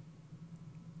currently,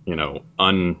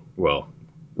 well,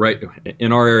 right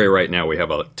in our area right now we have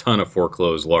a ton of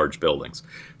foreclosed large buildings.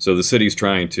 So the city's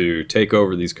trying to take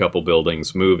over these couple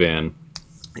buildings, move in,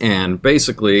 and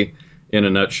basically, in a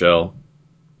nutshell,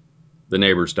 the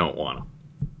neighbors don't want them.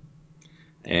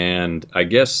 And I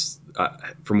guess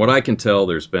from what I can tell,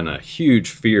 there's been a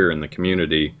huge fear in the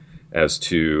community as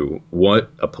to what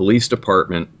a police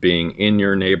department being in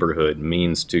your neighborhood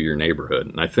means to your neighborhood.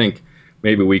 And I think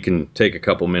maybe we can take a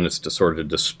couple minutes to sort of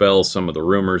dispel some of the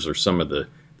rumors or some of the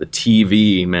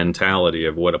TV mentality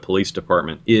of what a police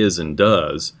department is and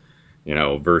does,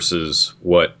 versus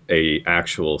what a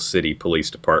actual city police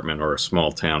department or a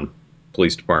small town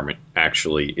police department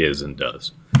actually is and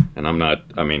does. And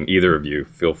either of you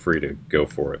feel free to go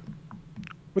for it.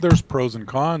 But there's pros and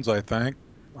cons, I think.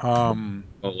 Well,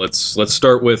 let's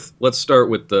start with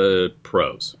the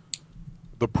pros.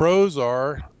 The pros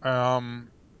are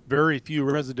very few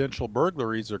residential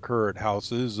burglaries occur at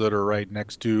houses that are right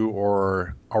next to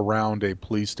or around a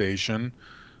police station.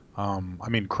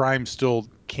 Crime still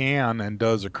can and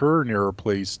does occur near a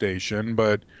police station,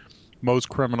 but most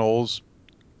criminals,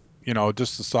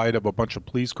 just the sight of a bunch of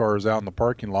police cars out in the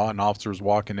parking lot and officers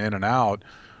walking in and out,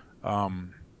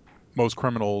 um, most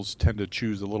criminals tend to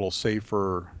choose a little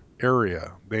safer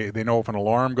area. They know if an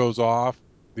alarm goes off,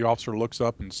 the officer looks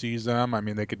up and sees them.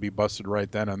 They could be busted right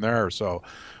then and there. So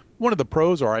one of the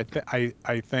pros are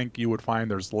I think you would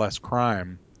find there's less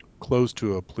crime close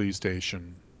to a police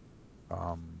station.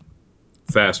 Um,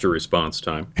 Faster response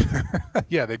time.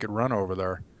 yeah, they could run over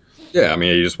there. Yeah,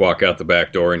 you just walk out the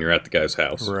back door and you're at the guy's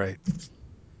house. Right.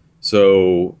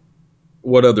 So,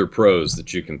 what other pros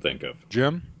that you can think of?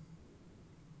 Jim?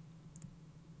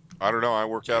 I don't know. I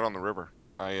worked out on the river.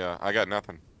 I got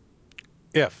nothing.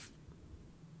 If.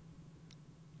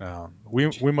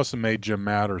 We must have made Jim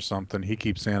mad or something. He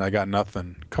keeps saying I got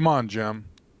nothing. Come on, Jim.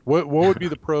 What would be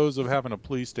the pros of having a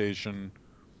police station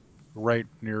right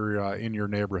near in your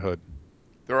neighborhood?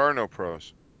 There are no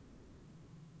pros.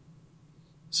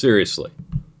 Seriously.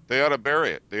 They ought to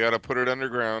bury it. They ought to put it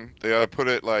underground. They ought to put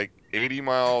it like 80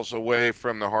 miles away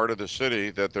from the heart of the city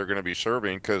that they're going to be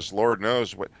serving, because Lord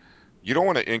knows what you don't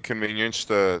want to inconvenience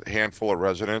the handful of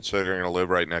residents that are going to live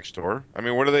right next door.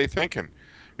 What are they thinking?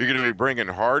 You're going to be bringing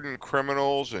hardened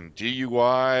criminals and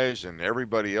DUIs and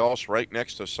everybody else right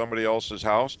next to somebody else's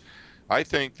house. I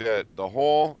think that the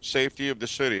whole safety of the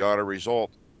city ought to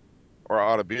result, or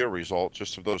ought to be a result,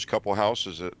 just of those couple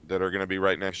houses that are going to be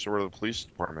right next door to the police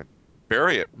department.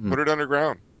 Bury it, Hmm. put it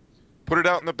underground, put it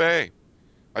out in the bay.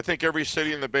 I think every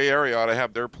city in the Bay Area ought to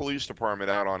have their police department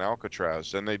out on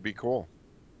Alcatraz, and they'd be cool.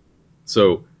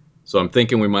 So, I'm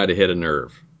thinking we might have hit a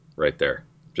nerve right there.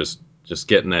 Just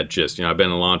getting that gist. I've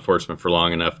been in law enforcement for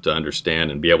long enough to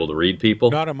understand and be able to read people.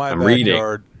 Not in my I'm reading.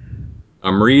 backyard.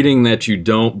 I'm reading that you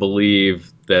don't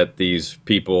believe that these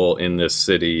people in this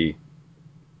city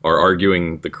are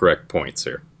arguing the correct points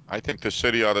here. I think the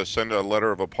city ought to send a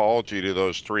letter of apology to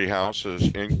those three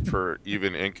houses for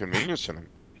even inconveniencing them.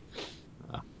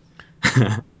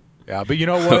 Yeah, but you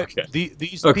know what? Okay.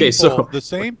 These Okay. people, So, the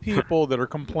same people that are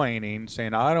complaining,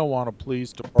 saying I don't want a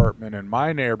police department in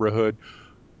my neighborhood,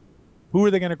 who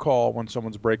are they going to call when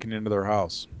someone's breaking into their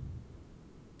house?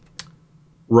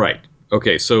 right.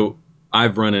 Okay. So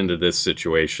I've run into this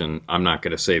situation. I'm not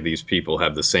going to say these people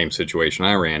have the same situation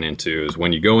I ran into. Is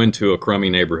when you go into a crummy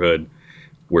neighborhood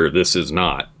where this is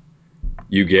not,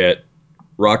 you get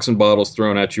rocks and bottles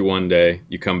thrown at you one day,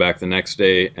 you come back the next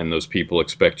day, and those people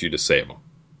expect you to save them.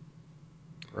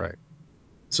 Right.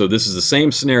 So this is the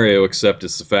same scenario, except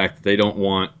it's the fact that they don't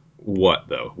want what,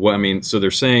 though? So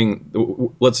they're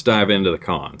saying, let's dive into the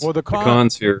cons. Well, The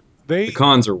cons here, the they,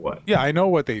 cons are what? yeah, I know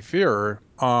what they fear.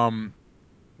 Well,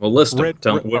 list them.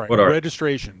 Tell me, All right, what are they?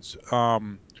 registrations.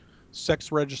 Sex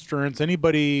registrants,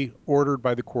 anybody ordered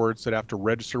by the courts that have to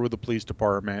register with the police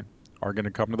department are going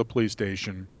to come to the police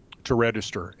station to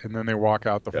register, and then they walk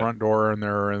out the Okay. front door and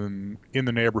they're in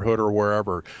the neighborhood or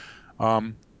wherever.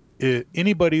 Um,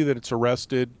 Anybody that's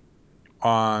arrested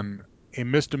on a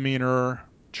misdemeanor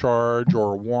charge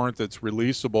or a warrant that's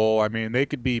releasable, they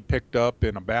could be picked up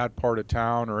in a bad part of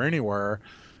town or anywhere,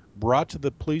 brought to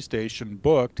the police station,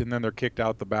 booked, and then they're kicked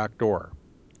out the back door.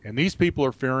 And these people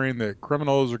are fearing that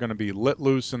criminals are going to be let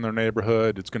loose in their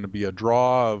neighborhood. It's going to be a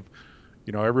draw of,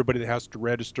 everybody that has to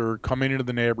register coming into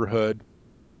the neighborhood.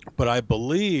 But I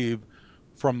believe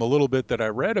from the little bit that I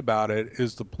read about it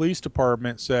is the police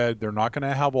department said they're not going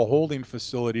to have a holding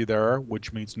facility there,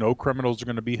 which means no criminals are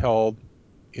going to be held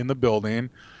in the building,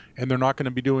 and they're not going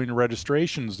to be doing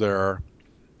registrations there.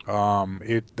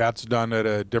 That's done at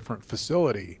a different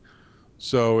facility.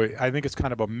 So I think it's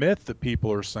kind of a myth that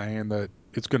people are saying that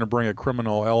it's going to bring a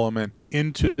criminal element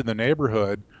into the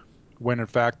neighborhood when in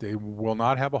fact they will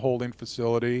not have a holding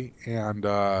facility, and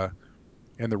the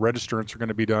registrants are going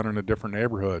to be done in a different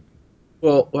neighborhood.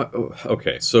 Well,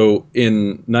 okay. So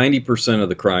in 90% of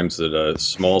the crimes that a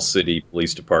small city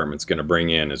police department's going to bring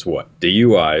in is what?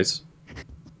 DUIs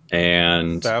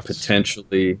and Thefts,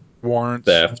 potentially warrants.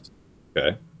 theft.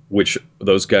 Okay. which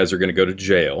those guys are going to go to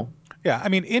jail. Yeah, I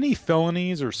mean, any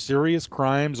felonies or serious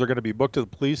crimes are going to be booked to the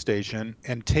police station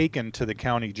and taken to the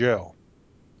county jail.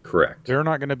 Correct. They're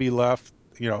not going to be left,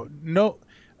 no,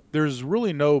 there's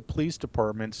really no police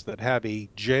departments that have a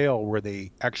jail where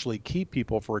they actually keep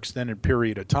people for extended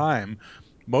period of time.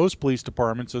 Most police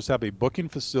departments just have a booking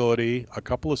facility, a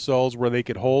couple of cells where they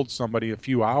could hold somebody a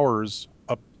few hours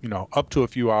up to a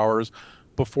few hours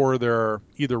before they're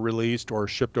either released or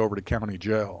shipped over to county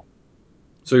jail.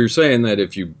 So you're saying that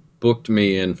if you booked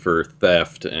me in for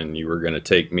theft and you were going to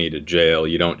take me to jail,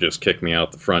 you don't just kick me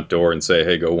out the front door and say,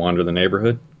 "Hey, go wander the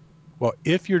neighborhood"? Well,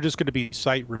 if you're just going to be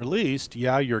site released,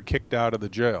 yeah, you're kicked out of the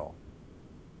jail.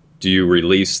 Do you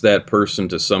release that person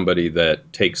to somebody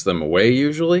that takes them away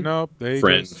usually? Nope,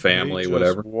 Friend, they family, just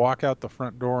whatever. walk out the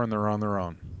front door and they're on their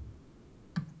own.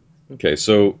 Okay,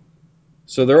 so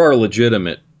there are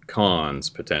legitimate cons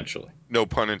potentially. No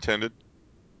pun intended.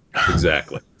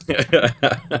 Exactly.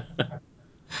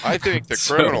 I think the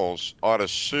So, criminals ought to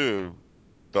sue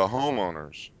the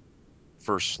homeowners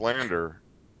for slander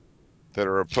that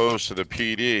are opposed to the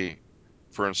PD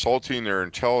for insulting their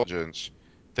intelligence,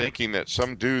 thinking that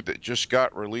some dude that just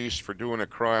got released for doing a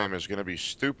crime is going to be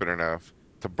stupid enough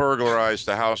to burglarize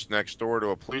the house next door to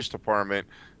a police department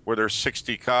where there's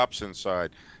 60 cops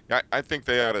inside. I think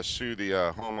they ought to sue the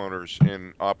homeowners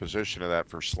in opposition to that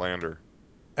for slander.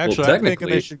 well, Actually, I'm thinking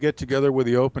they technically, should get together with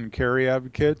the open carry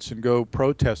advocates and go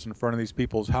protest in front of these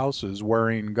people's houses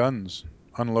wearing guns,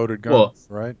 unloaded well, guns,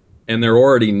 right? and they're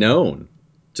already known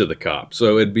to the cops.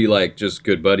 So it'd be like just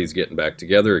good buddies getting back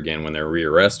together again when they're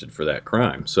rearrested for that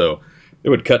crime. So it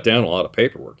would cut down a lot of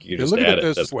paperwork. You Okay, just look at add it it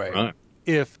as this a way. crime.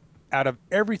 If out of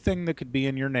everything that could be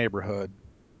in your neighborhood,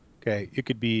 okay, it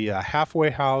could be a halfway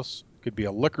house, it could be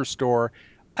a liquor store.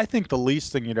 I think the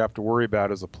least thing you'd have to worry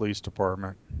about is a police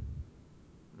department.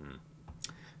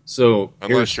 So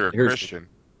Unless here's you're a here's Christian.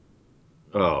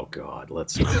 oh god,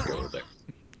 let's not go there.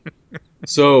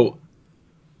 So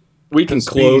we The can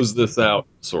speed. close this out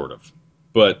sort of.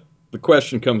 But the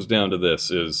question comes down to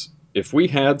this is if we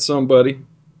had somebody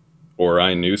or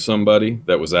I knew somebody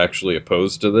that was actually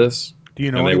opposed to this Do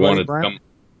you and know they anybody, wanted to Brent? come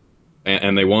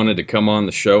and they wanted to come on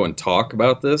the show and talk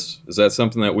about this, is that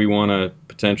something that we want to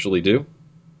potentially do?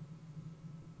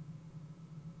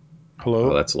 Oh,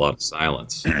 Hello? that's a lot of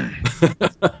silence.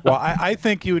 Well, I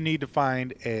think you would need to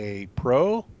find a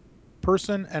pro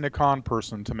person and a con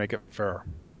person to make it fair.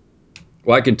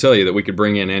 Well, I can tell you that we could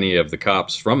bring in any of the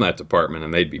cops from that department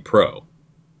and they'd be pro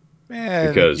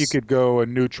And you because could go a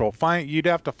neutral. You'd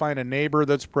have to find a neighbor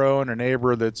that's pro and a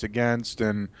neighbor that's against,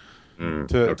 and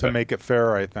to okay. make it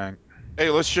fair, I think. Hey,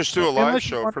 let's just do a live Unless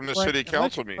you show wanted from to the bring, city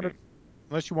council meeting.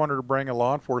 unless you wanted to bring a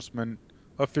law enforcement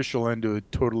official in to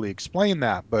totally explain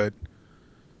that, but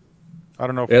I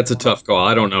don't know if you That's a want to. tough call.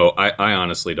 I don't know. I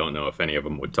honestly don't know if any of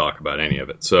them would talk about any of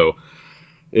it. So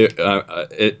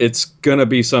it's going to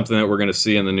be something that we're going to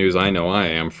see in the news. I know I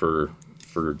am for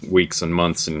weeks and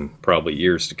months and probably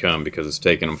years to come because it's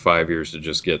taken them 5 years to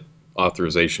just get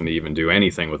authorization to even do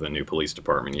anything with a new police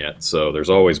department yet. So there's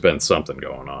always been something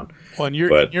going on. Well, in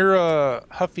But your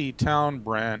Huffy town,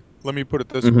 Brent, let me put it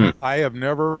this way: mhm. I have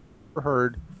never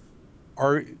heard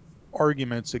ar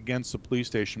arguments against the police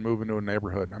station moving to a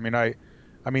neighborhood. I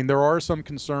mean, there are some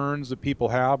concerns that people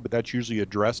have, but that's usually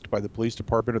addressed by the police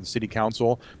department or the city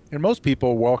council. And most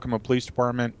people welcome a police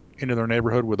department into their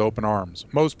neighborhood with open arms.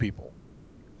 Most people.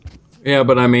 Yeah,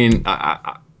 but I mean,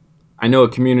 I know a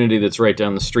community that's right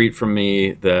down the street from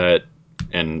me that,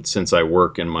 and since I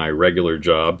work in my regular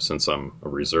job, since I'm a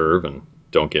reserve and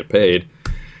don't get paid,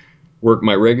 work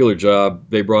my regular job,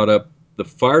 they brought up the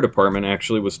fire department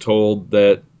actually was told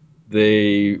that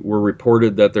they were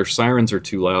reported that their sirens are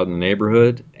too loud in the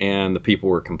neighborhood and the people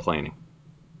were complaining.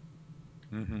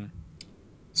 Hmm.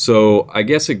 So I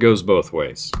guess it goes both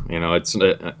ways. You know, it's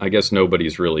I guess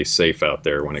nobody's really safe out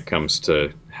there when it comes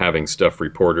to having stuff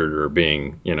reported or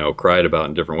being cried about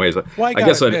in different ways. Well, I I gotta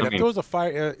guess admit, I if mean there was a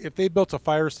fire, if they built a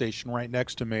fire station right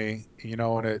next to me,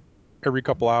 and it every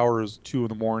couple hours, 2 in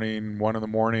the morning, 1 in the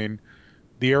morning,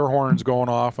 the air horn's going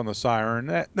off on the siren,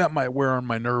 that might wear on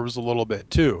my nerves a little bit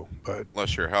too. But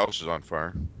Unless your house is on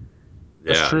fire.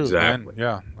 that's yeah, true. Then, exactly.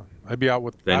 yeah, I'd be out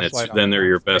with a Then it's flashlight on the then they're roof,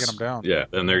 your taking them best down. yeah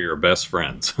then they're your best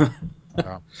friends.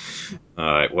 Yeah.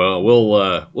 All right. Well,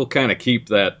 we'll kind of keep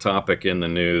that topic in the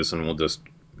news, and we'll just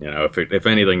if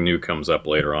anything new comes up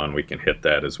later on, we can hit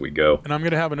that as we go. And I'm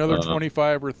going to have another Uh,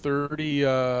 25 or 30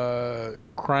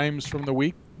 crimes from the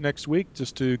week next week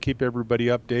just to keep everybody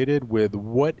updated with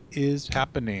what is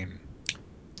happening.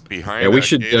 yeah, Behind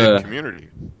a gated community.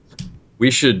 We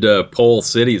should poll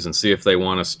cities and see if they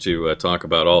want us to talk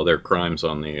about all their crimes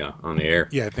on the air.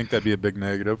 Yeah, I think that'd be a big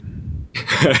negative.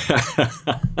 I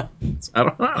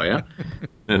don't know. Yeah,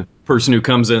 the person who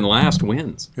comes in last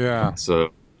wins. Yeah.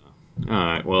 So, all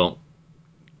right. Well,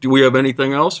 do we have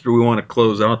anything else? Or do we want to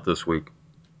close out this week?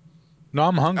 No,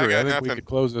 I'm I hungry. I got think we nothing. could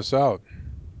close this out.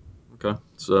 Okay.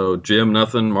 So Jim,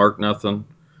 nothing. Mark, nothing.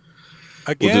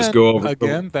 We'll just Again, go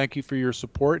over. thank you for your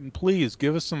support, and please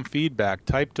give us some feedback.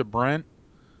 Type to Brent.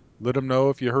 Let him know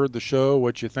if you heard the show,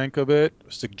 what you think of it,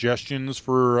 suggestions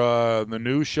for the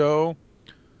new show,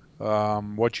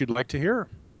 what you'd like to hear,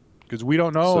 because we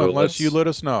don't know So unless you let's. let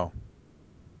us know.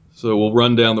 So we'll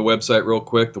run down the website real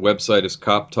quick. The website is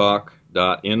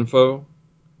coptalk.info.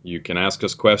 You can ask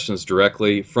us questions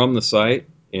directly from the site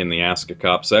in the Ask a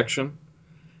Cop section.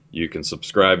 You can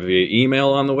subscribe via email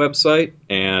on the website.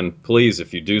 And please,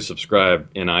 if you do subscribe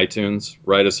in iTunes,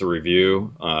 write us a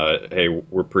review. Hey,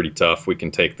 we're pretty tough. We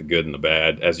can take the good and the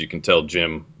bad. As you can tell,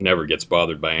 Jim never gets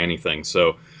bothered by anything.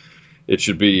 So it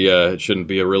shouldn't be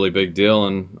a really big deal.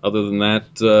 And other than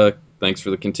that, thanks for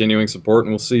the continuing support,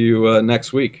 and we'll see you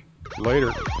next week.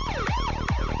 Later.